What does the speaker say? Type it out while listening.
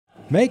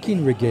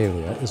Making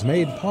Regalia is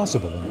made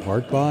possible in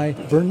part by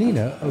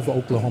Bernina of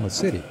Oklahoma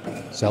City,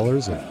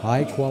 sellers of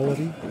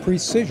high-quality,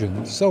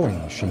 precision sewing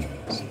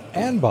machines,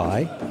 and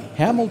by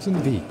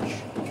Hamilton Beach,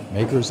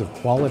 makers of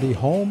quality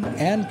home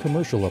and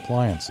commercial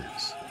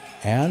appliances,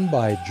 and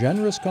by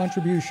generous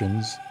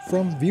contributions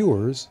from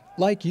viewers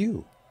like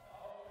you.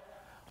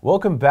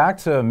 Welcome back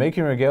to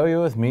Making Regalia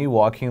with me,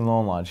 Juaquin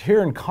Lodge,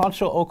 here in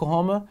Concho,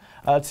 Oklahoma.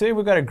 Today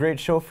we've got a great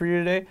show for you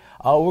today.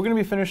 We're going to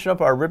be finishing up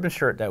our ribbon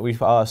shirt that we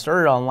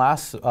started on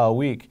last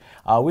week.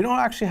 We don't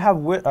actually have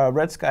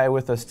Red Sky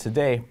with us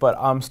today, but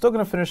I'm still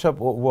going to finish up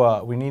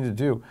what we need to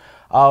do.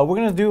 We're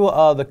going to do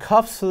the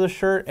cuffs to the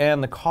shirt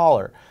and the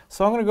collar.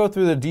 So I'm going to go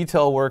through the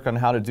detail work on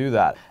how to do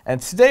that. And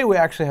today we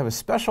actually have a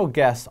special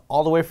guest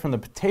all the way from the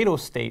Potato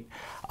State,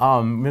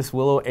 Miss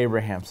Willow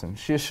Abrahamson.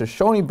 She is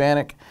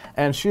Shoshone-Bannock,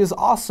 and she is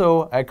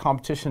also a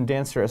competition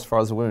dancer as far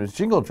as the women's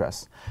jingle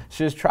dress.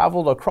 She has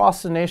traveled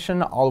across the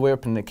nation, all the way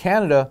up into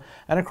Canada,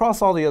 and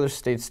across all the other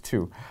states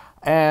too.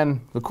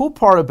 And the cool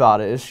part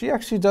about it is she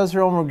actually does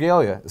her own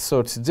regalia.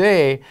 So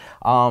today,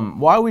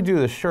 while we do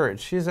the shirt,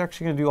 she's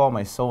actually going to do all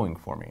my sewing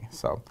for me.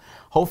 So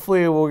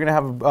hopefully we're going to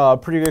have a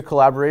pretty good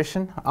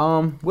collaboration.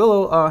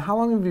 Willow, how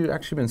long have you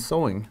actually been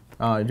sewing,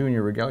 doing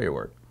your regalia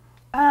work?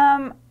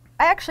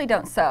 I actually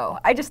don't sew.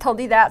 I just told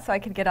you that so I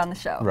could get on the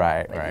show.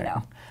 Right, right. You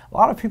know. A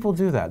lot of people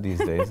do that these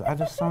days. I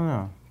just don't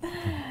know.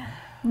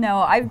 No,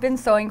 I've been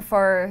sewing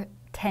for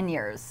 10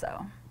 years,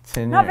 so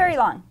 10 years. Not very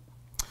long.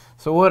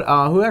 So what?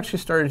 Who actually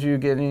started you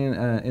getting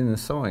into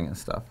sewing and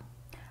stuff?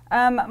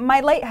 My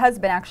late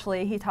husband,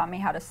 actually, he taught me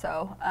how to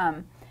sew.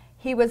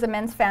 He was a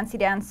men's fancy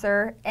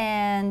dancer,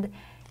 and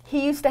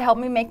he used to help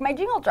me make my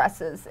jingle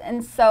dresses.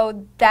 And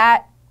so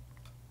that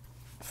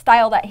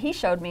style that he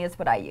showed me is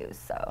what I use.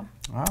 So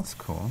that's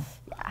cool.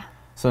 Yeah.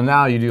 So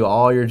now you do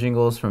all your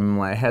jingles from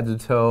like head to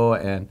toe,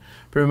 and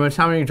pretty much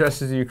how many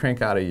dresses do you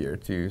crank out a year,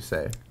 do you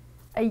say?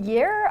 A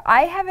year?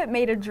 I haven't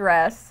made a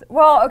dress.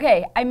 Well,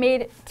 okay, I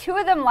made 2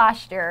 of them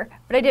last year,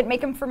 but I didn't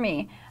make them for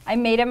me. I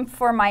made them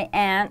for my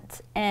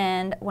aunt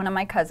and one of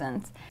my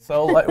cousins.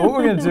 So what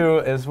we're going to do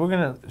is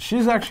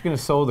she's actually going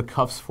to sew the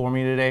cuffs for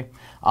me today.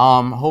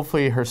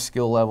 Hopefully her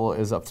skill level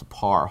is up to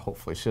par.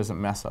 Hopefully she doesn't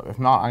mess up. If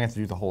not, I'm going to have to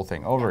do the whole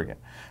thing over again.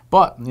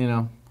 But, you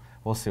know,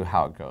 we'll see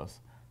how it goes.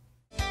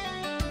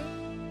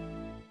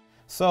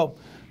 So,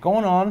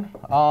 going on,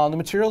 the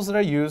materials that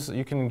I use,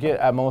 you can get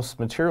at most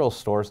material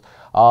stores.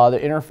 The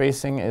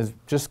interfacing is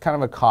just kind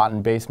of a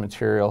cotton-based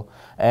material.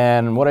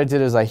 And what I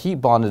did is I heat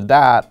bonded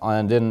that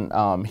and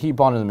then heat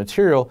bonded the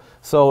material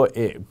so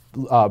it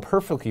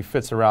perfectly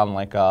fits around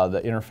like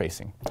the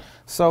interfacing.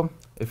 So,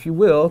 if you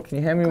will, can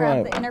you hand me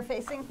Grab the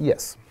interfacing?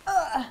 Yes.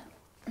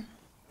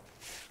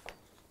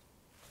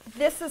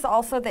 This is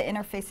also the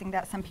interfacing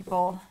that some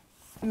people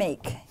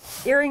make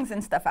earrings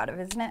and stuff out of,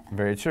 isn't it?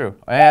 Very true.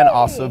 And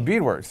also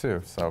beadwork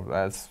too. So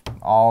that's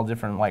all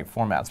different like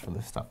formats for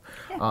this stuff.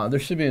 Yeah. There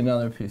should be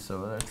another piece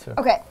over there too.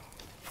 Okay.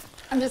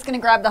 I'm just going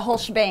to grab the whole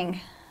shebang.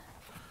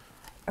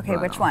 Okay,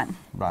 right which on. one?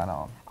 Right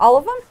on. All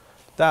of them?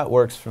 That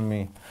works for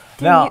me.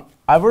 Now,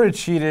 I've already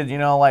cheated, you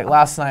know, like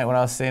last night when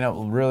I was staying up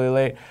really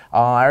late,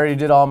 I already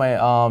did all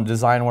my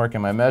design work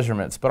and my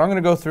measurements, but I'm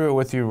going to go through it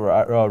with you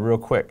real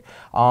quick.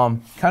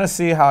 Kind of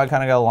see how I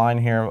kind of got a line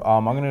here.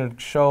 I'm going to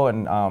show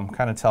and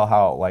kind of tell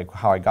how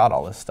I got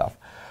all this stuff.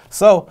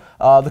 So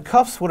the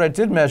cuffs, what I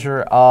did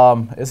measure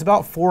is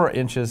about 4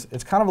 inches.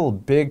 It's kind of a little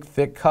big,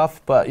 thick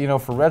cuff, but you know,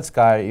 for Red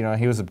Sky, you know,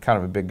 he was kind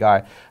of a big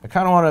guy. I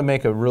kind of wanted to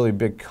make a really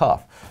big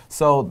cuff.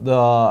 So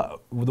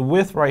the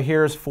width right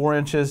here is 4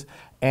 inches.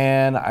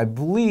 And I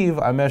believe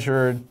I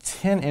measured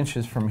 10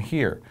 inches from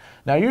here.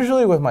 Now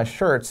usually with my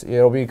shirts,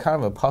 it'll be kind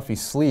of a puffy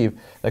sleeve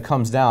that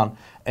comes down.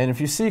 And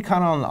if you see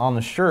kind of on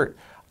the shirt,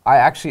 I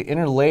actually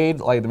interlaid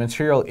like the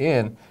material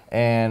in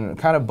and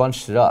kind of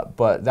bunched it up.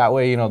 But that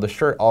way, you know, the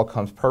shirt all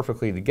comes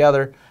perfectly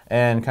together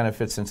and kind of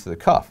fits into the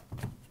cuff.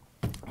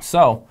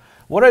 So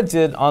what I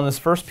did on this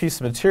first piece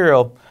of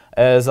material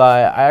is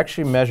I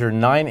actually measured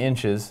 9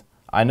 inches.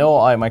 I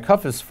know my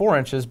cuff is 4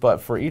 inches,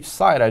 but for each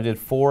side I did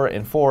 4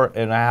 and 4,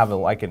 and I have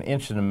like an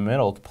inch in the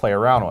middle to play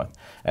around with.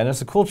 And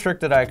it's a cool trick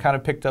that I kind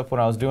of picked up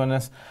when I was doing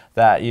this,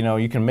 that you know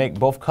you can make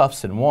both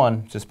cuffs in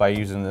one just by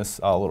using this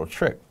little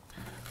trick.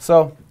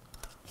 So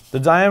the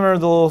diameter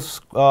of the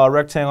little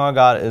rectangle I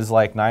got is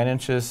like 9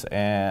 inches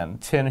and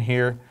 10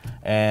 here,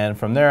 and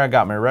from there I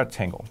got my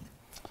rectangle.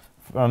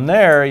 From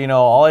there, you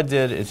know, all I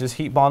did is just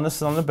heat bond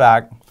this on the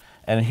back,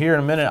 and here in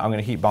a minute I'm going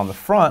to heat bond the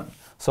front.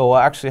 So we'll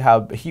actually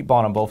have heat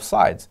bond on both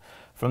sides.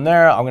 From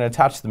there, I'm going to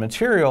attach the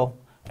material,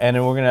 and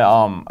then we're going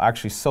to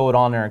actually sew it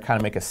on there and kind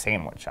of make a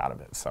sandwich out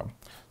of it. So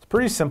it's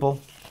pretty simple.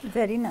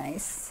 Very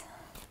nice.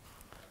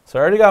 So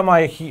I already got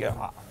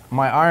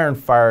my iron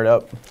fired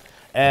up,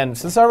 and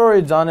since I've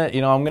already done it,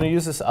 you know, I'm going to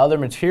use this other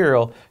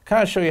material,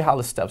 kind of show you how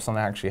the steps on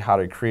actually how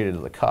to create it to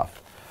the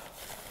cuff.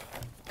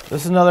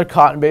 This is another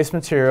cotton-based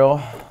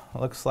material.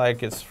 It looks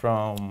like it's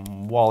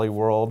from Wally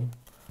World.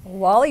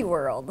 Wally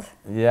World.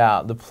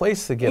 Yeah, the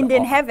place to get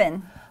Indian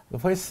heaven. The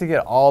place to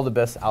get all the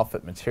best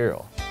outfit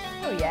material.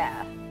 Oh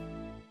yeah.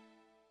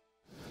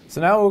 So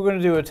now what we're going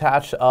to do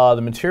attach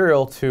the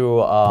material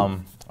to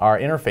our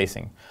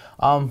interfacing.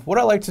 What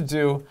I like to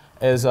do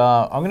is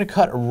I'm going to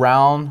cut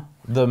around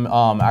the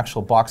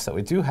actual box that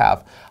we do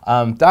have.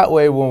 That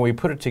way when we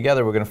put it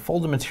together, we're going to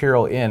fold the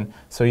material in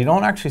so you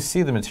don't actually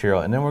see the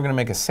material, and then we're going to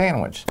make a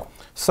sandwich.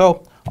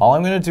 So all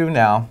I'm going to do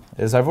now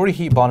is I've already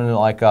heat bonded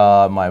like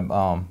my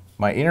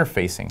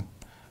interfacing.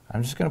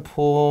 I'm just going to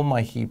pull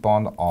my heat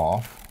bond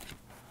off,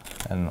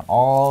 and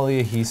all the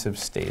adhesive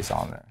stays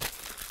on there.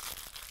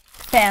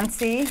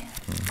 Fancy.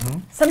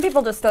 Some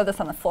people just throw this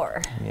on the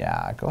floor.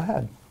 Yeah, go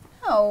ahead.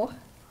 Oh.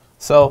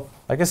 So,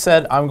 like I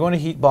said, I'm going to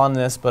heat bond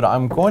this, but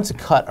I'm going to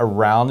cut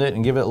around it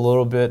and give it a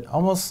little bit,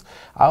 almost,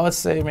 I would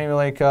say maybe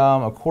like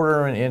a quarter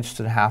of an inch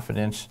to half an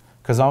inch.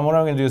 Because what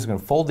I'm going to do is I'm going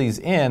to fold these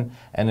in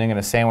and then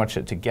going to sandwich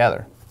it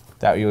together.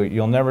 That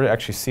you'll never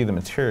actually see the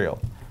material.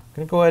 I'm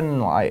going to go ahead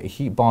and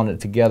heat bond it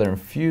together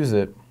and fuse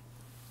it.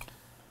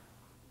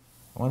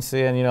 Once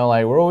again, you know,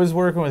 like we're always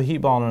working with heat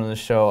bonding on the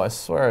show. I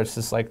swear it's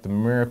just like the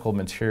miracle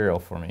material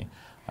for me.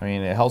 I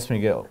mean, it helps me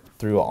get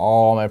through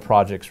all my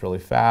projects really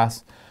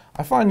fast.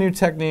 I find new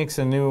techniques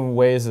and new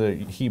ways to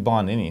heat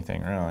bond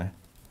anything, really.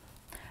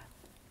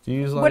 Do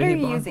you use a lot of heat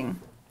bond? What are you using?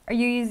 Are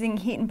you using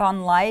Heat and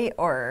Bond Light,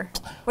 or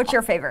what's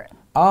your favorite?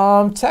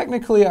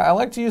 Technically, I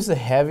like to use the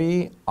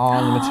heavy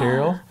on the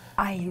material.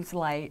 I use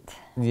light.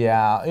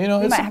 Yeah, you know,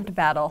 we might have to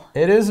battle.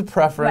 It is a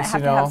preference, we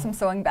might have to have some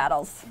sewing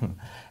battles.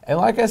 And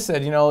like I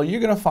said, you know,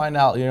 you're going to find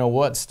out, you know,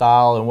 what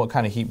style and what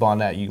kind of heat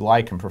bond that you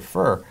like and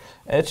prefer.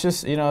 It's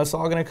just, you know, it's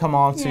all going to come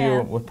on to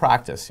you with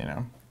practice, you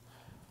know.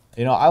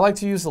 You know, I like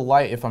to use the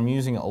light if I'm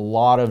using a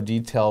lot of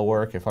detail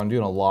work, if I'm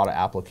doing a lot of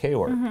applique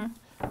work.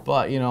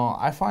 But, you know,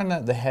 I find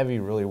that the heavy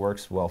really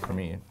works well for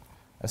me.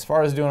 As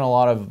far as doing a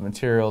lot of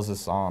materials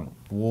that's on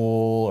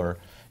wool or,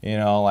 you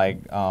know,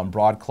 like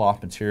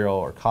broadcloth material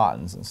or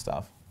cottons and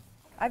stuff.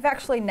 I've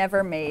actually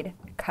never made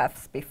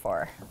cuffs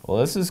before. Well,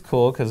 this is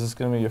cool because it's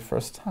going to be your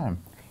first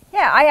time.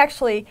 Yeah,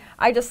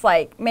 I just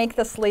like make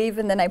the sleeve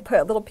and then I put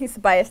a little piece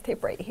of bias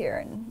tape right here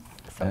and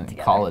sew it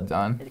together. Call it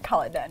done?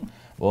 Call it done.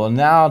 Well,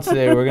 now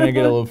today we're going to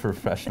get a little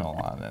professional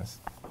on this.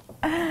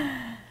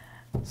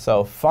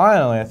 So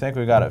finally, I think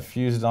we got it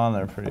fused on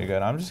there pretty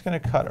good. I'm just going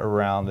to cut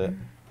around it.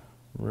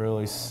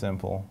 Really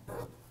simple.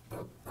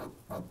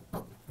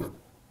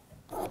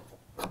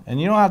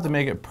 And you don't have to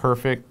make it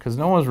perfect because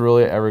no one's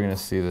really ever going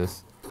to see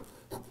this.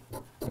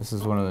 This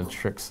is one of the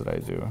tricks that I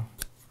do.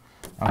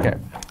 Okay,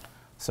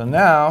 so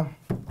now,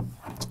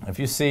 if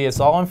you see, it's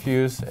all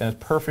infused and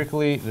it's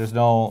perfectly, there's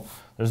no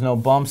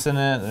bumps in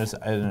it,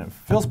 and it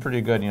feels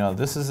pretty good. You know,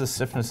 this is the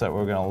stiffness that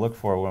we're going to look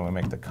for when we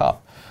make the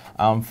cup.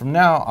 From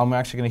now, I'm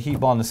actually going to heat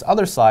bond this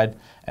other side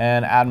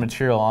and add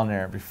material on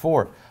there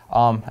before.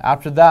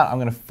 After that, I'm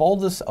going to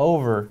fold this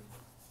over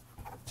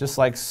just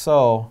like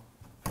so,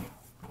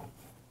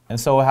 and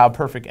so we'll have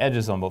perfect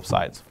edges on both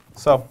sides.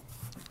 So,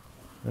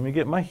 let me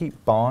get my heat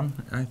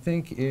bond. I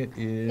think it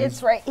is...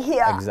 It's right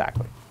here.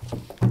 Exactly.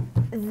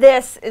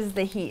 This is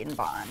the heat and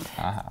bond.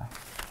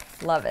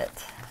 Love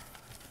it.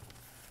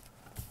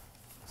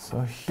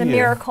 So here... The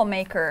miracle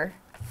maker.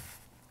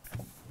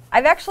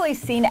 I've actually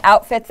seen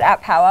outfits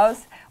at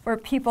powwows where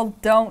people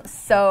don't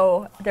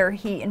sew their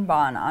heat and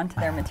bond onto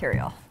their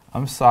material.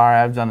 I'm sorry,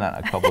 I've done that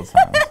a couple of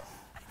times. I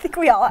think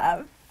we all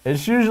have.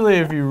 It's usually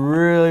if you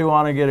really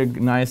want to get a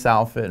nice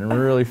outfit in a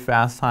really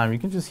fast time, you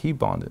can just heat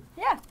bond it.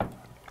 Yeah.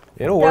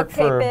 It'll work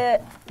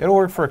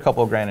for a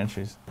couple of grand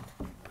entries.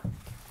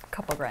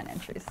 Couple grand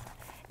entries.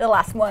 It'll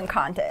last one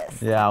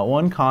contest. Yeah,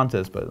 one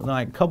contest, but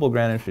like a couple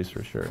grand entries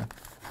for sure.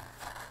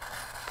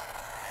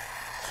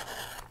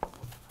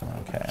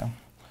 Okay.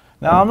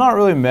 Now I'm not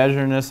really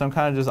measuring this, I'm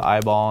kind of just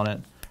eyeballing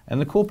it. And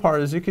the cool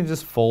part is you can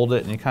just fold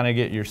it and you kind of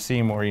get your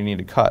seam where you need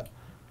to cut.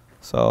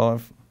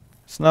 So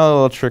it's another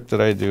little trick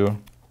that I do.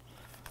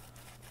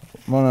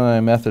 One of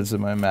my methods of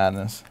my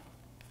madness.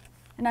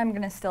 And I'm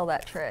going to steal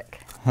that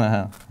trick.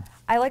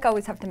 I like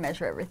always have to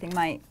measure everything.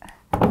 My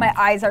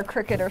eyes are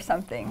crooked or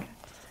something.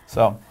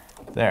 So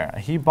there, I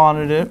heat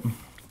bonded it. I'm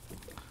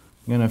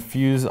going to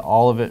fuse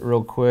all of it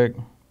real quick.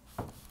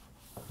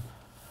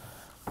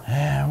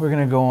 And we're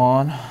going to go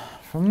on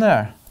from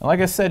there. And like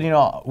I said, you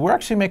know, we're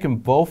actually making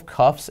both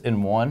cuffs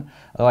in one,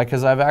 like,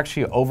 because I've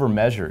actually over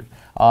measured.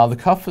 The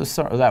cuff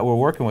that we're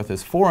working with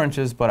is 4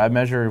 inches, but I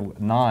measured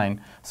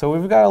 9. So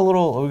we've got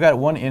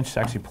 1 inch to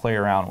actually play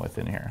around with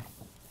in here.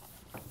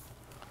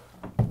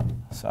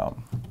 So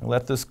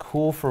let this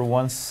cool for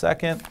 1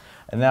 second,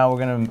 and now we're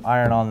going to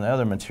iron on the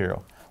other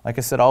material. Like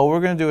I said, all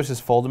we're going to do is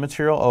just fold the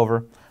material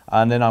over,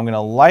 and then I'm going to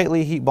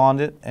lightly heat bond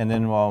it, and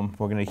then we're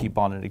going to heat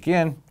bond it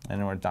again, and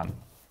then we're done.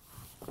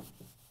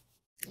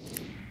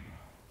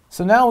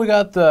 So now we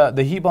got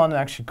the heat bond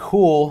actually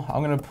cool.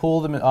 I'm going to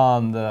pull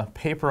the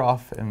paper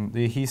off, and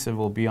the adhesive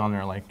will be on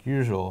there like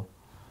usual.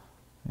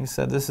 Like I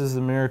said, this is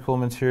the miracle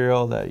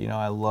material that, you know,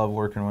 I love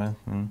working with,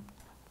 and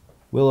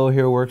Willow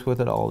here works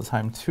with it all the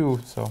time too.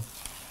 So.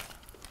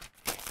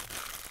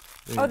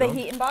 Oh, the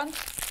heat and bond?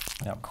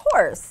 Yeah. Of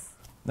course.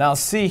 Now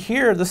see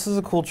here, this is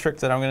a cool trick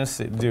that I'm going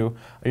to do.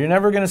 You're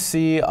never going to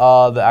see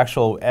the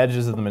actual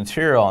edges of the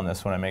material on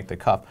this when I make the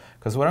cuff.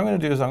 Because what I'm going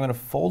to do is I'm going to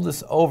fold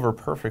this over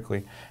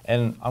perfectly,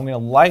 and I'm going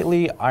to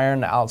lightly iron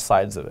the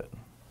outsides of it.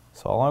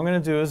 So all I'm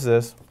going to do is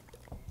this,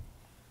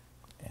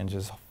 and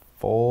just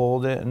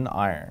fold it and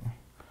iron.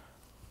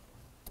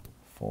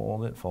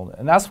 Fold it, fold it.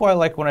 And that's why,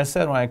 like when I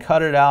said, when I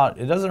cut it out,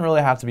 it doesn't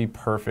really have to be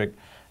perfect.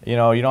 You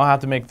know, you don't have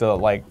to make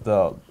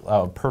the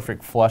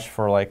perfect flush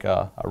for like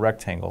a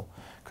rectangle,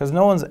 because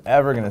no one's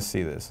ever going to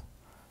see this.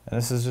 And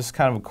this is just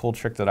kind of a cool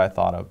trick that I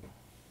thought of.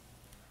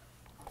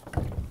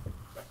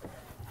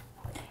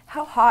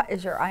 How hot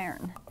is your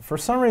iron? For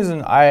some reason,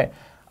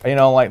 you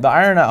know, like the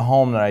iron at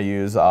home that I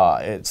use,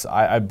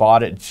 I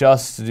bought it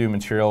just to do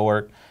material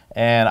work,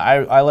 and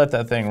I let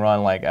that thing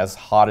run like as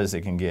hot as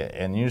it can get.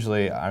 And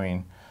usually, I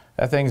mean,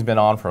 that thing's been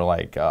on for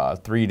like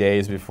 3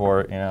 days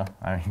before, you know,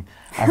 I mean,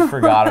 I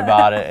forgot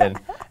about it. And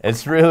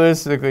it's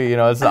realistically, you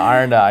know, it's the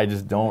iron that I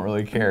just don't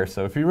really care.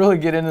 So if you really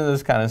get into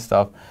this kind of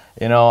stuff,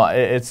 you know,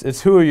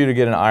 it's who are you to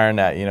get an iron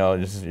that, you know,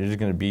 you're just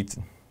going to beat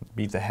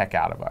the heck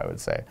out of, I would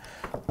say.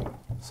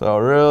 So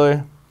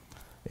really,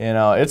 you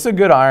know, it's a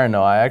good iron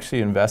though. I actually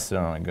invested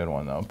on a good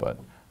one though, but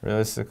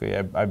realistically,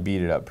 I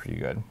beat it up pretty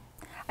good.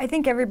 I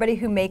think everybody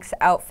who makes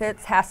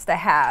outfits has to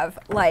have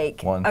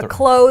like a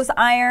clothes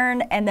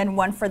iron and then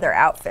one for their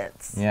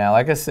outfits. Yeah,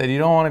 like I said, you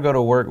don't want to go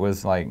to work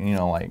with like, you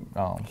know, like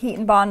heat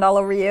and bond all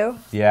over you.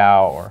 Yeah,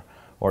 or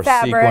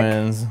fabric.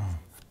 Sequins.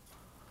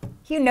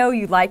 You know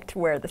you like to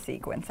wear the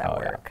sequins at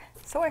work.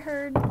 Yeah. So I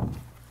heard.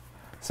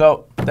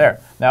 So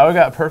there. Now we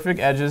got perfect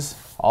edges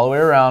all the way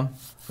around.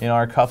 You know,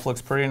 our cuff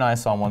looks pretty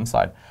nice on one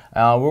side.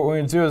 What we're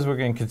going to do is we're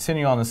going to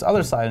continue on this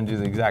other side and do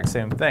the exact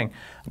same thing.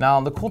 Now,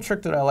 the cool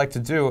trick that I like to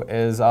do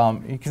is,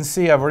 you can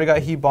see I've already got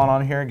heat bond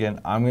on here again.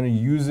 I'm going to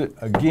use it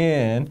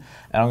again,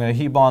 and I'm going to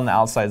heat bond the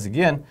outsides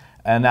again.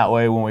 And that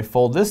way, when we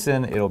fold this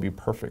in, it'll be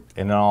perfect.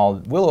 And then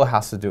all Willow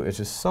has to do is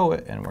just sew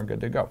it, and we're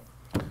good to go.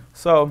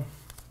 So,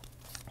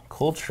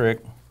 cool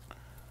trick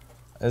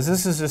is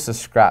this is just a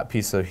scrap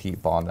piece of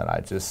heat bond that I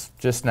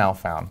just now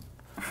found.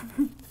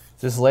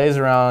 Just lays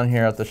around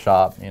here at the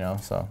shop, you know,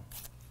 so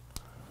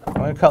I'm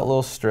going to cut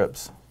little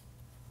strips.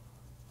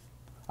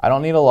 I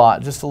don't need a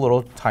lot, just a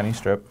little tiny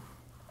strip.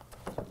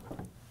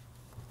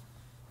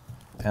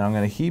 And I'm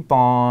going to heat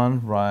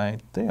bond right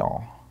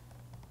there.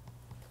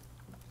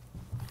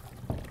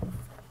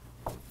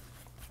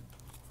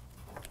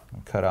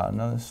 Cut out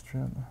another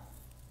strip.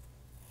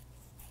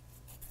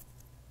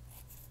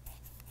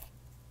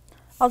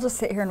 I'll just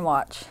sit here and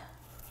watch.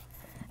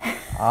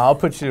 I'll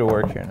put you to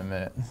work here in a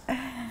minute.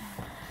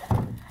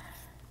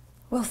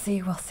 We'll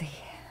see, we'll see.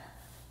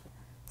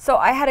 So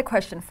I had a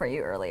question for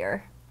you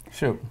earlier.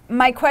 Shoot.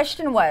 My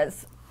question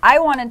was, I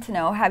wanted to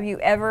know, have you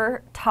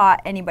ever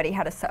taught anybody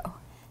how to sew?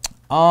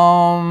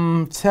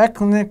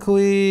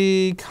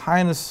 Technically,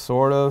 kind of,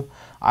 sort of.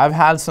 I've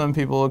had some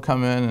people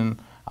come in,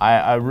 and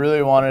I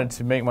really wanted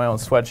to make my own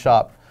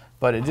sweatshop,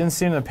 but it didn't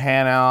seem to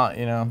pan out,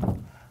 you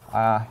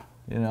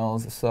know.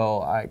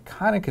 So I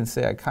kind of can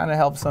say I kind of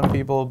helped some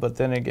people, but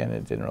then again,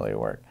 it didn't really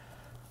work.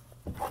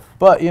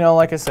 But, you know,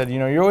 like I said, you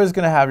know, you're always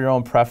going to have your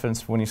own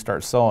preference when you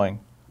start sewing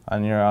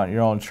on your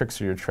own tricks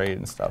of your trade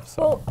and stuff.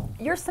 So. Well,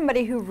 you're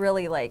somebody who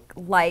really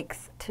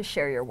likes to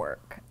share your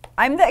work.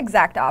 I'm the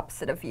exact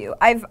opposite of you.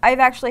 I've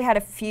actually had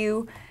a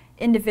few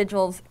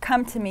individuals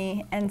come to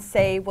me and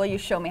say, "Will you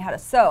show me how to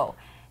sew?"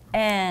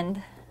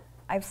 And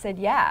I've said,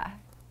 "Yeah.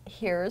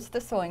 Here's the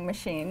sewing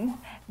machine.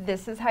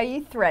 This is how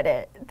you thread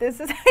it. This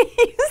is how you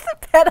use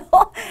the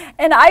pedal."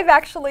 And I've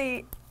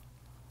actually,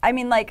 I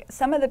mean, like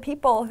some of the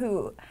people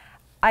who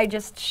I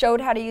just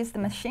showed how to use the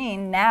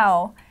machine,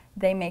 now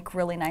they make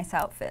really nice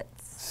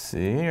outfits.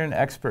 See, you're an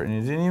expert and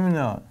you didn't even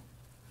know it.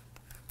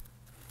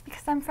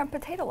 Because I'm from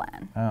Potato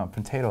Land. Oh,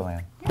 Potato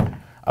Land. Yeah.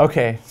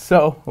 Okay,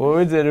 so what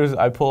we did is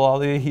I pull all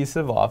the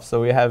adhesive off,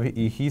 so we have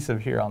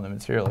adhesive here on the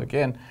material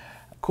again.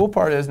 Cool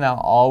part is now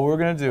all we're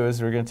going to do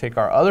is we're going to take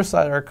our other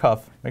side of our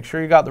cuff, make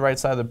sure you got the right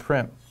side of the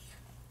print.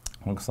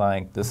 Looks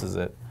like this is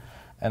it.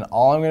 And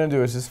all I'm going to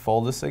do is just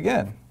fold this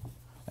again.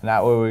 And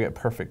that way we get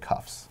perfect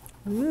cuffs.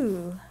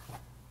 Ooh.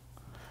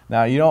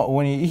 Now,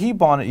 when you heat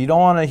bond it, you don't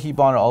want to heat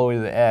bond it all the way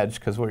to the edge,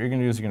 because what you're going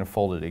to do is you're going to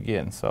fold it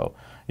again. So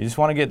you just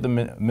want to get the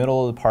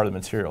middle of the part of the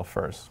material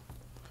first.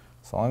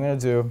 So all I'm going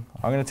to do,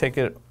 I'm going to take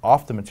it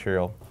off the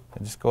material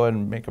and just go ahead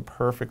and make a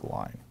perfect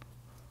line.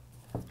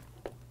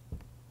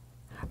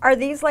 Are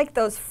these like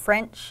those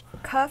French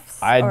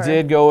cuffs? I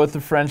did go with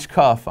the French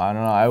cuff. I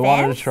don't know. I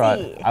wanted to try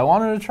it. Fancy. I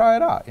wanted to try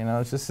it out, you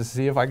know, just to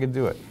see if I could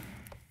do it.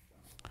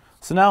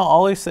 So now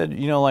Ollie said,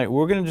 you know, like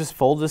we're going to just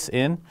fold this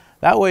in.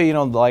 That way, you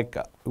know, like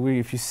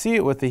if you see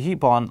it with the heat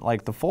bond,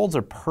 like the folds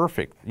are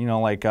perfect. You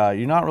know, like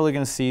you're not really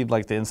going to see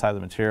like the inside of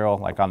the material,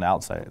 like on the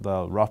outside,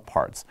 the rough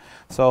parts.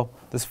 So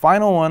this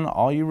final one,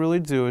 all you really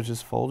do is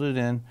just fold it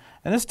in.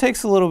 And this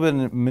takes a little bit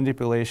of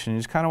manipulation. You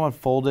just kind of want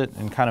to fold it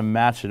and kind of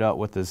match it up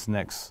with this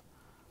next,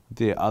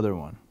 the other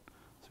one.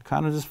 So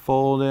kind of just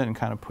fold it and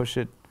kind of push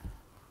it,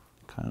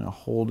 kind of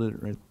hold it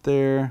right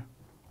there.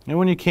 And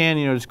when you can,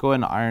 you know, just go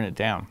ahead and iron it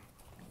down.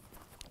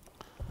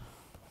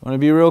 want to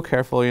be real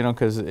careful, you know,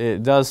 because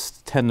it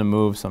does tend to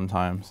move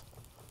sometimes.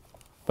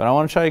 But I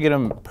want to try to get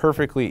them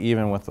perfectly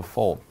even with the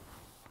fold.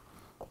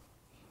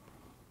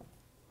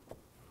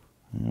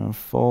 You know,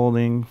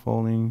 folding,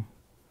 folding.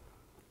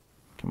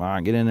 Come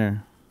on, get in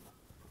there.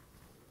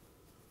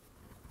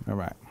 All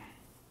right.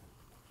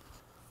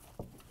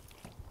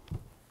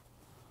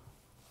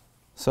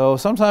 So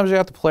sometimes you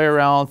have to play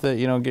around with it,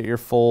 you know, get your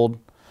fold,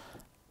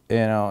 you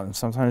know, and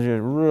sometimes you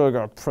really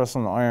got to press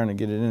on the iron to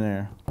get it in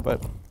there,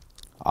 but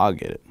I'll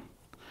get it.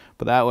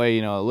 But that way,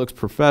 you know, it looks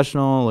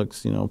professional, it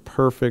looks, you know,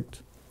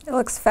 perfect. It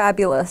looks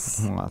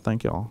fabulous. Well,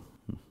 thank y'all.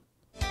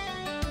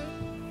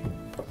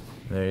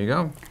 There you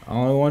go.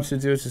 All I want you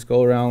to do is just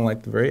go around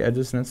like the very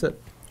edges and that's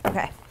it.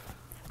 Okay.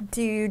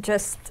 Do you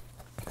just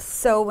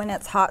sew when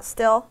it's hot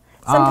still?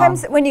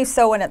 Sometimes when you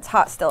sew when it's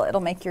hot still,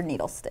 it'll make your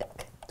needle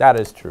stick. That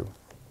is true.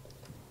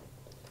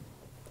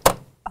 Oh,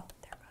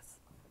 there it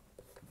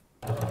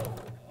goes.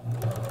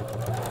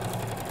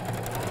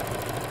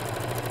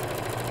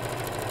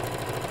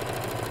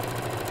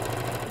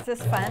 Is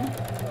this fun?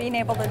 Being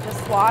able to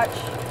just watch?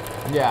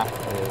 Yeah,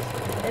 it is.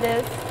 It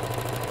is?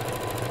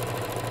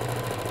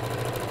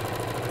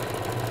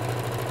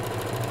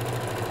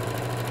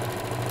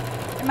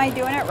 Am I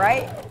doing it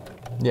right?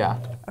 Yeah,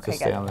 Okay, just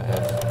stay good. on the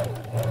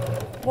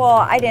edge. Well,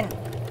 I didn't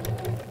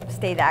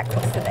stay that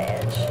close to the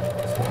edge.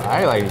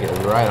 I like to get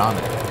right on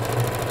it.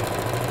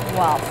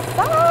 Well,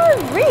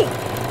 sorry.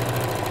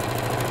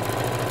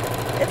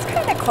 It's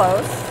kind of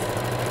close.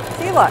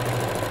 See, look.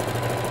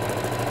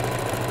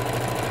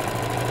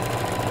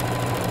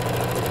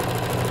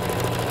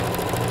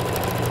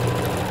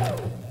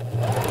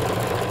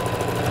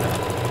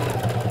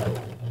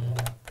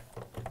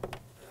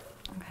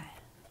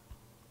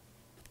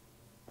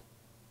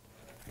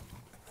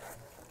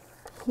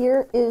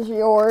 Here is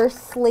your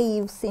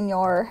sleeve,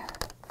 Senor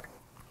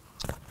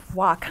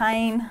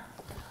Juaquin.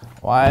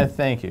 Why,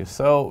 thank you.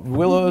 So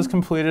Willow has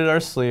completed our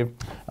sleeve.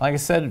 Like I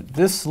said,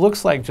 this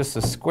looks like just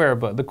a square,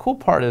 but the cool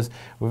part is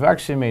we've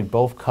actually made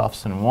both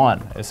cuffs in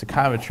one. It's a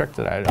kind of a trick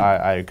that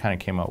I kind of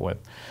came up with.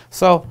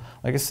 So,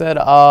 like I said,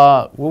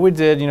 what we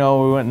did, you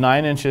know, we went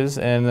 9 inches,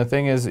 and the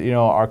thing is, you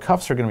know, our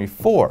cuffs are going to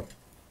be 4.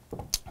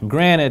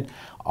 Granted,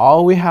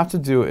 all we have to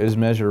do is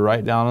measure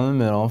right down in the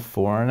middle,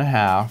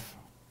 4.5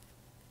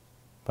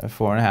 by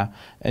 4.5,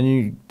 and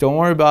you don't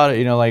worry about it,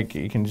 you know, like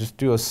you can just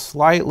do a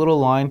slight little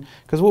line,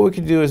 because what we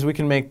can do is we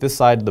can make this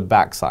side the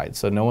back side,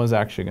 so no one's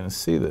actually going to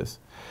see this.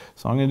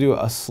 So I'm going to do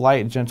a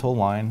slight gentle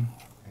line,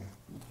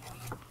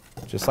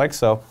 just like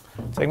so.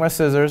 Take my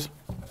scissors,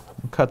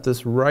 cut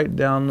this right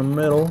down the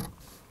middle.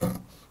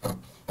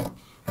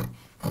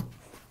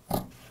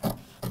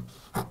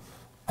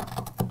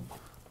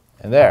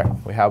 And there,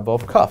 we have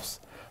both cuffs.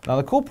 Now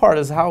the cool part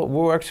is how what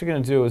we're actually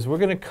going to do is we're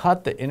going to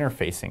cut the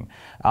interfacing.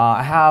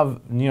 I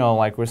have, you know,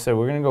 like we said,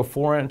 we're going to go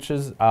 4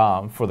 inches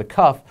for the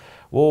cuff.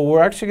 Well,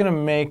 we're actually going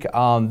to make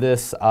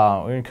this,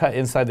 we're going to cut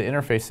inside the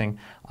interfacing.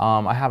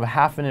 I have a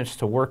 1/2 inch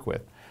to work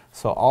with.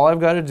 So all I've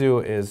got to do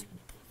is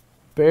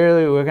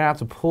barely, we're going to have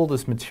to pull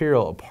this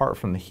material apart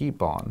from the heat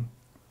bond.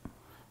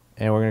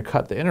 And we're going to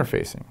cut the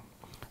interfacing.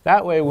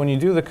 That way, when you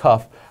do the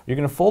cuff, you're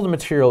going to fold the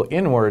material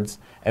inwards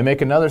and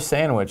make another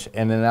sandwich,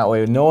 and then that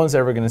way no one's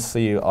ever going to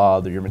see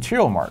your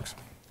material marks.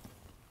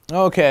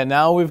 Okay,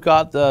 now we've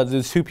got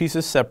the 2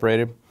 pieces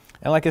separated.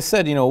 And like I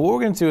said, you know, what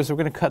we're going to do is we're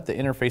going to cut the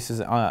interfaces,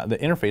 the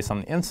interface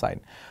on the inside.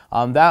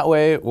 That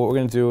way, what we're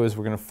going to do is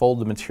we're going to fold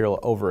the material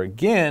over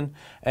again,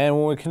 and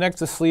when we connect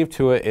the sleeve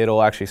to it,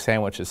 it'll actually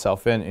sandwich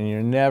itself in, and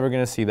you're never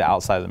going to see the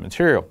outside of the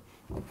material.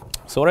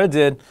 So what I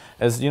did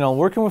is, you know,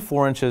 working with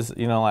 4 inches,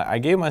 you know, I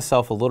gave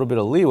myself a little bit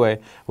of leeway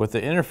with the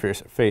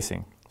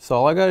interfacing. So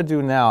all I got to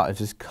do now is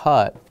just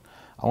cut.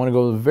 I want to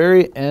go to the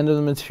very end of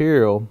the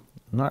material.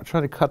 I'm not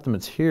trying to cut the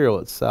material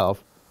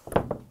itself,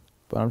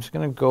 but I'm just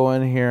going to go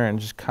in here and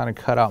just kind of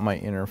cut out my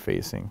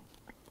interfacing.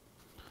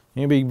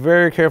 You be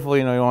very careful,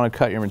 you know, you want to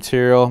cut your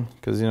material,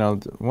 because, you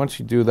know, once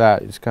you do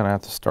that, you just kind of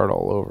have to start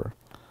all over.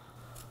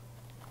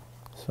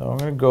 So I'm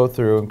going to go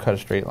through and cut a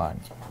straight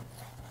line.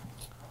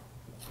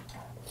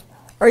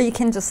 Or you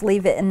can just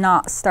leave it and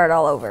not start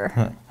all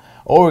over.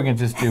 Or we can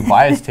just do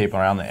bias tape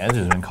around the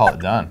edges and call it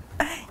done.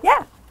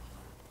 Yeah.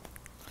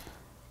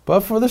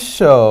 But for the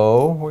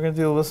show, we're going to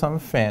do a little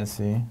something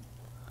fancy.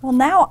 Well,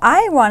 now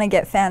I want to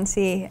get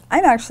fancy.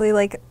 I'm actually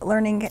like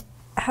learning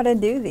how to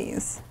do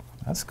these.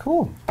 That's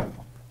cool.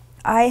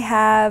 I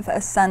have a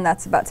son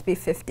that's about to be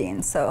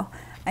 15, so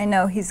I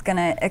know he's going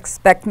to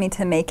expect me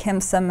to make him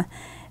some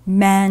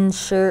man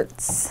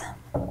shirts.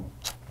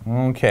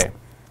 Okay.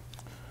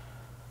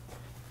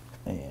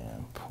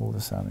 And pull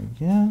this out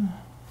again.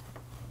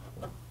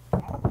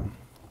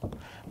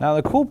 Now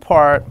the cool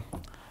part,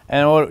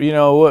 And what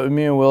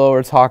me and Willow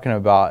were talking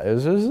about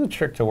is there's a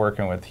trick to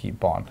working with heat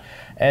bond.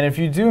 And if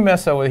you do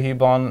mess up with heat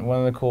bond, one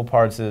of the cool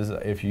parts is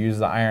if you use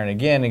the iron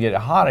again to get it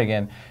hot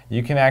again,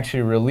 you can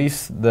actually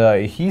release the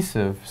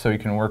adhesive so you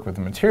can work with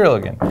the material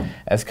again.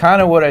 That's kind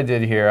of what I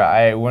did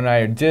here. When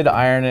I did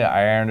iron it,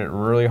 I ironed it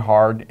really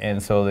hard,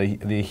 and so the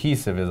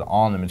adhesive is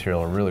on the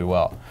material really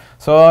well.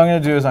 So what I'm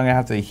going to do is I'm going to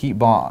have to heat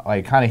bond,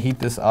 like kind of heat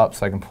this up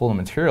so I can pull the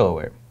material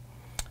away.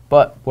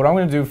 But what I'm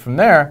going to do from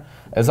there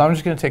is I'm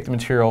just going to take the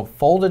material,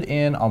 fold it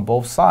in on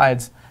both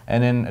sides,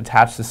 and then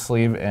attach the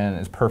sleeve, and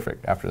it's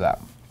perfect after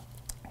that.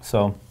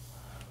 So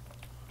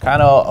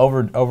kind of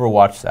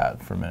overwatch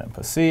that for a minute.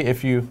 But see,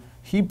 if you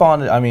heat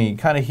bond it,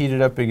 kind of heat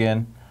it up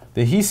again,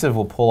 the adhesive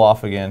will pull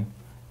off again,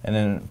 and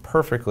then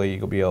perfectly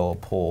you'll be able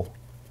to pull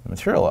the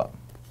material up.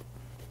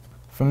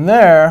 From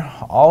there,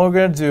 all we're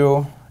going to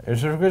do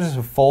is we're going to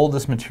just fold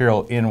this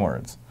material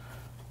inwards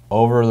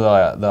over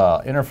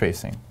the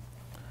interfacing.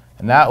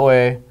 And that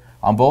way,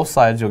 on both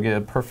sides, you'll get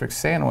a perfect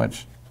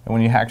sandwich. And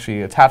when you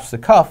actually attach the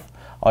cuff,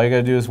 all you got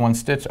to do is one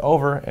stitch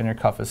over, and your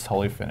cuff is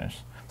totally finished.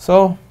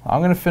 So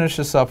I'm going to finish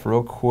this up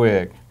real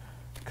quick,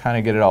 kind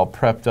of get it all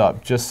prepped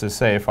up, just to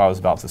say if I was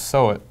about to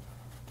sew it.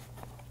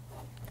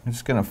 I'm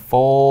just going to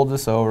fold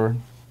this over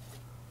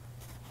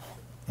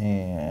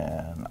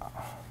and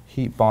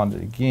heat bond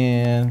it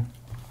again.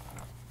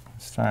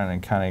 It's trying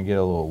to kind of get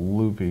a little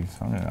loopy,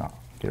 so I'm going to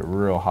get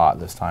real hot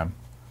this time.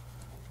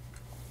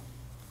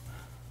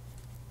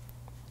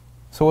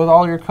 So with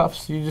all your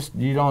cuffs,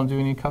 you don't do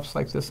any cuffs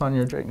like this on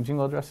your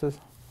jingle dresses?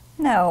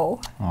 No.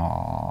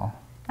 Aww.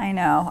 I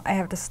know. I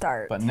have to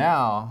start. But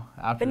now,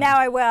 now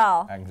I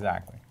will.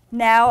 Exactly.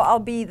 Now I'll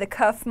be the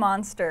cuff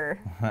monster.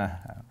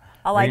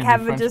 I'll like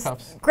have just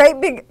cuffs? Great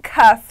big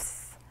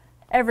cuffs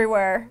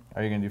everywhere.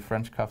 Are you gonna do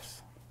French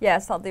cuffs?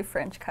 Yes, I'll do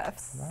French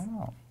cuffs.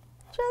 Wow.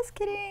 Just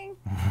kidding.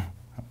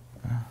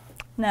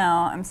 No,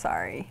 I'm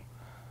sorry.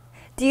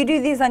 Do you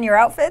do these on your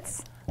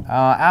outfits?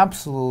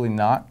 Absolutely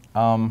not.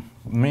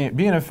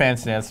 Being a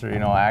fancy dancer,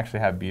 I actually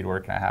have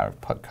beadwork and I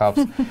have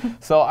cuffs.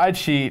 So I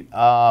cheat.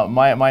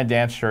 My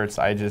dance shirts,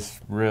 I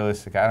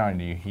don't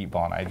do heat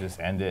bond. I just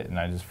end it and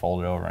I just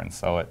fold it over and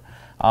sew it.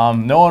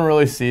 No one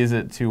really sees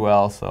it too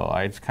well, so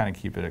I just kind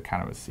of keep it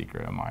kind of a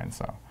secret of mine.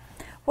 So.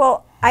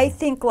 Well, I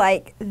think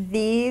like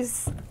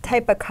these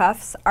type of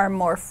cuffs are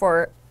more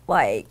for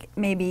like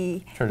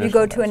maybe you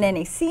go to an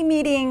NEC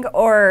meeting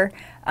or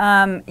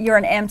you're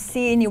an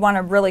MC and you want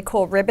a really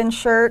cool ribbon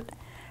shirt.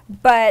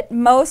 But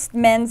most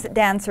men's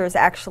dancers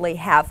actually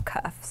have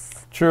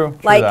cuffs. True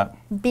like that.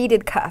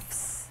 Beaded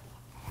cuffs.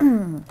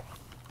 Yeah.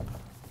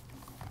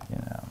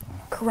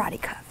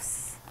 Karate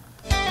cuffs.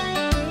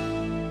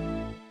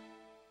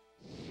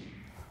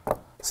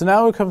 So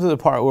now we come to the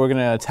part where we're going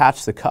to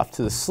attach the cuff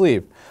to the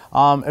sleeve.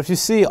 If you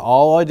see,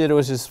 all I did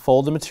was just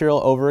fold the material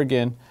over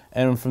again,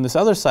 and from this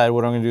other side,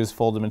 what I'm going to do is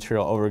fold the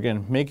material over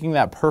again, making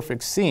that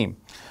perfect seam.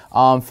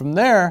 From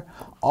there,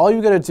 all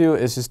you got to do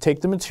is just take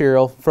the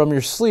material from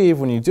your sleeve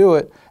when you do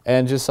it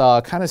and just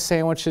kind of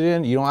sandwich it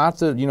in. You don't have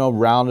to,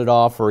 round it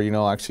off or,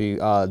 actually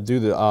do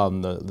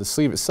the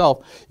sleeve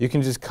itself. You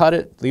can just cut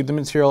it, leave the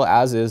material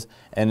as is,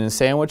 and then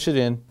sandwich it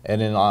in,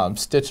 and then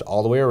stitch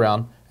all the way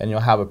around, and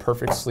you'll have a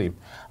perfect sleeve.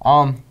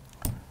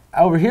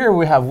 Over here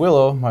we have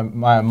Willow,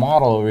 my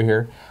model over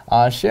here.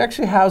 She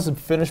actually has a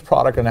finished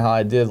product on how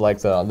I did like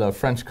the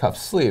French cuff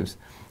sleeves.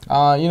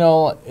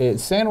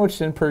 It's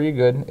sandwiched in pretty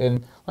good,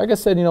 and like I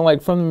said,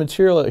 like from the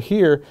material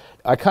here,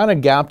 I kind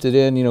of gapped it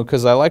in,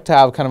 because I like to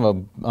have kind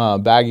of a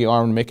baggy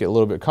arm to make it a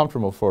little bit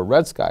comfortable for a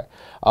red sky.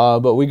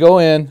 But we go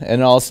in,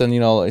 and all of a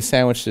sudden, I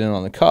sandwiched it in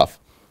on the cuff.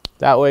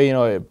 That way,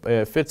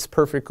 it fits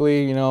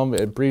perfectly,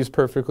 it breathes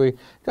perfectly.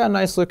 Got a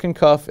nice looking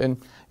cuff,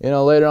 and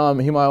later on,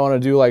 he might want to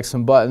do like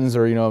some buttons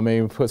or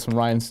maybe put some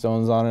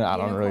rhinestones on it. I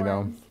don't really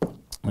know,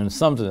 and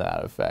something to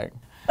that effect.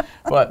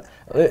 But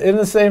in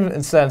the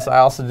same sense, I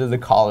also did the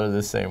collar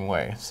the same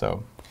way.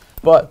 So,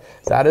 but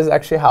that is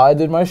actually how I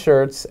did my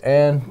shirts.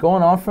 And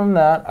going on from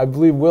that, I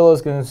believe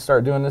Willow's going to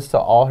start doing this to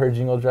all her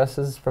jingle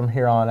dresses from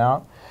here on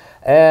out.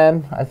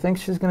 And I think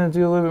she's going to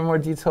do a little bit more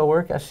detail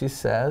work, as she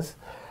says.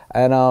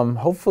 And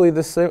hopefully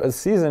this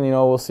season,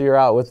 we'll see her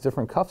out with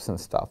different cuffs and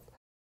stuff.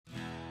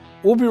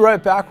 We'll be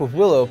right back with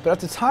Willow, but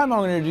at the time I'm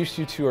going to introduce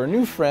you to our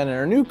new friend and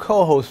our new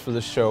co-host for the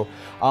show,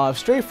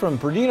 straight from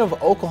Bernina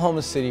of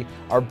Oklahoma City,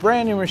 our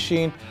brand new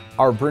machine,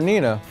 our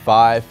Bernina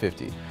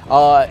 550.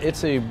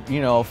 It's a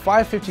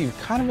 550,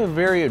 kind of a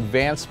very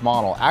advanced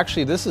model.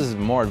 Actually, this is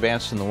more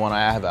advanced than the one I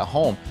have at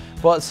home,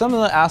 but some of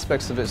the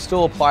aspects of it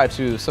still apply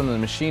to some of the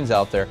machines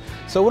out there.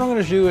 So what I'm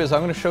going to do is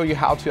I'm going to show you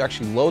how to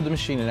actually load the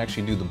machine and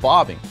actually do the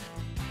bobbing.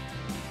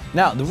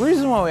 Now, the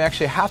reason why we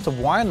actually have to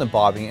wind the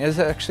bobbing is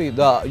actually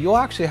you'll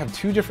actually have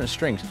two different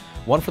strings,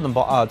 one from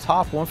the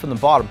top, one from the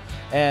bottom,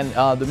 and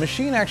the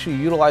machine actually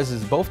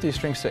utilizes both these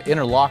strings to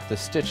interlock the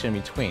stitch in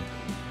between.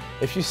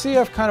 If you see,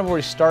 I've kind of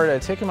already started.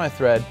 I've taken my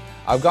thread,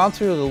 I've gone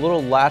through the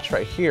little latch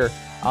right here,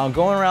 I'm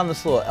going around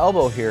this little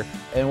elbow here,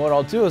 and what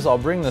I'll do is I'll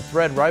bring the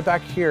thread right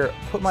back here,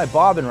 put my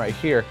bobbin right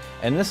here,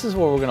 and this is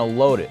where we're going to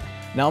load it.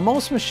 Now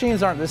most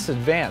machines aren't this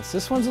advanced.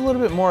 This one's a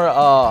little bit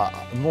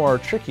more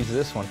tricky to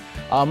this one.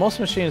 Most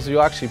machines, you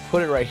actually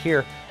put it right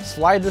here,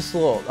 slide this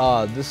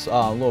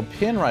little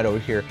pin right over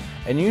here,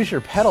 and use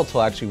your pedal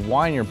to actually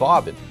wind your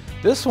bobbin.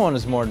 This one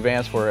is more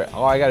advanced where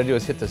all I gotta do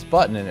is hit this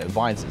button and it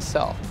winds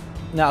itself.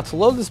 Now to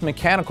load this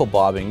mechanical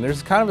bobbing,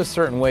 there's kind of a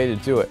certain way to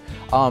do it.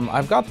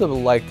 I've got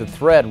the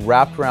thread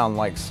wrapped around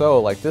like so,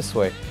 like this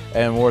way,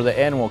 and where the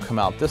end will come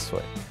out this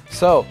way.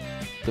 So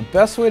the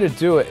best way to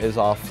do it is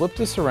I'll flip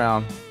this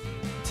around,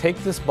 take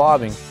this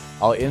bobbing,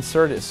 I'll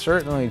insert it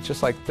certainly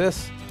just like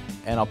this,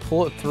 and I'll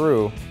pull it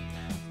through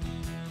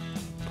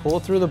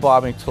the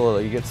bobbing till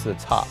it gets to the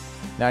top.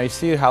 Now you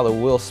see how the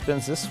wheel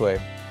spins this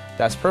way.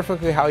 That's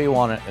perfectly how you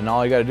want it, and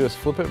all you gotta do is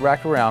flip it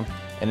back around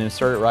and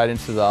insert it right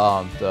into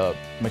the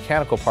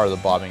mechanical part of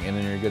the bobbing, and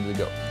then you're good to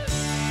go.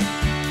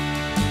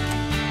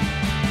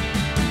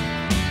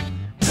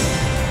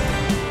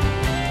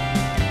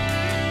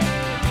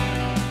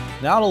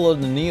 Now to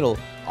load the needle,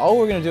 all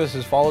we're gonna do is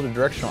just follow the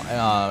directional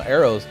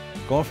arrows,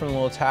 going from the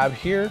little tab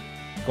here,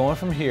 going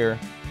from here,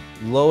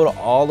 load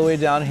all the way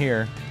down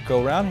here,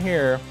 go around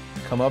here,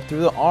 come up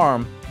through the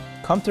arm,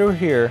 come through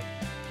here,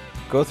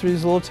 go through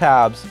these little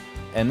tabs,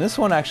 and this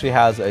one actually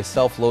has a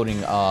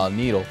self-loading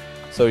needle.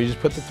 So you just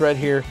put the thread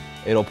here,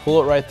 it'll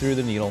pull it right through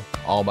the needle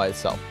all by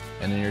itself,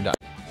 and then you're done.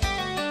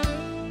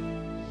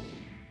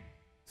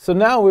 So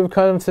now we've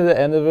come to the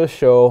end of the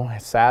show.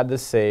 It's sad to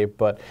say,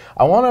 but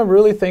I want to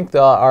really thank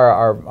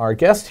our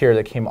guest here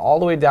that came all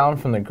the way down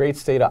from the great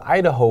state of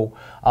Idaho.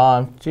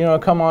 You know,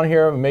 come on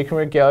here, making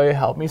regalia,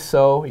 help me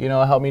sew, you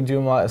know, help me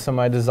do some of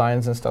my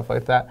designs and stuff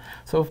like that.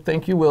 So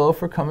thank you, Willow,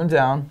 for coming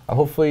down.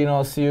 Hopefully, you know,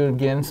 I'll see you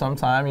again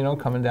sometime. You know,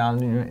 coming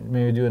down, and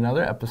maybe do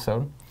another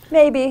episode.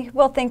 Maybe.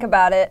 We'll think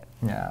about it.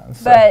 Yeah.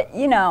 So. But,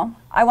 you know,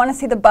 I want to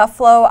see the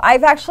buffalo.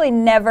 I've actually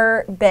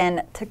never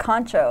been to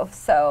Concho,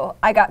 so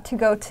I got to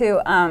go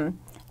to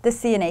the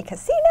CNA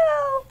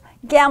casino,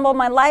 gamble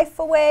my life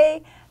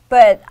away,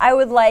 but I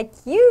would like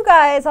you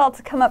guys all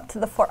to come up to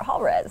the Fort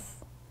Hall Res,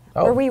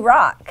 where we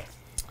rock.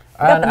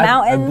 We got the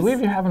mountains. I believe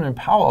you're having a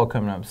powwow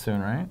coming up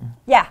soon, right?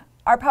 Yeah.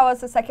 Our powwow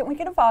is the second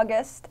weekend of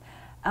August.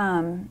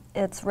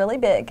 It's really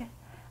big.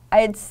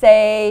 I'd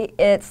say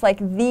it's like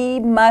the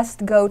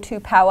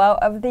must-go-to powwow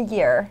of the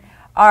year.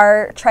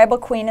 Our tribal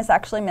queen is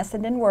actually Miss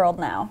Indian World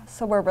now,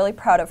 so we're really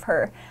proud of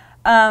her.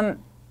 And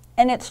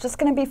it's just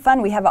going to be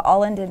fun. We have an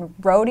all-Indian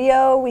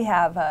rodeo. We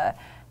have a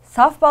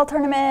softball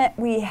tournament.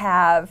 We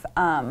have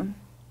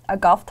a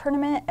golf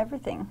tournament,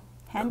 everything.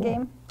 Hand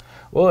game.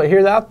 Well,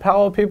 hear that,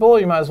 powwow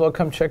people? You might as well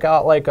come check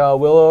out like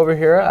Willow over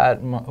here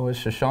at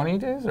Shoshone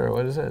Days, or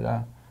what is it?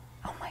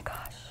 Oh my gosh.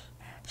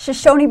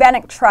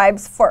 Shoshone-Bannock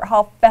Tribes Fort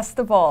Hall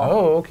Festival.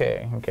 Oh,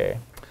 okay, okay.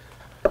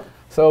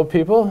 So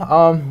people,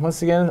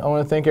 once again, I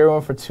want to thank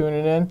everyone for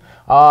tuning in.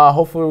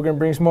 Hopefully we're going to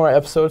bring some more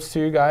episodes to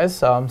you guys.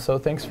 So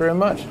thanks very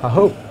much. I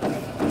hope.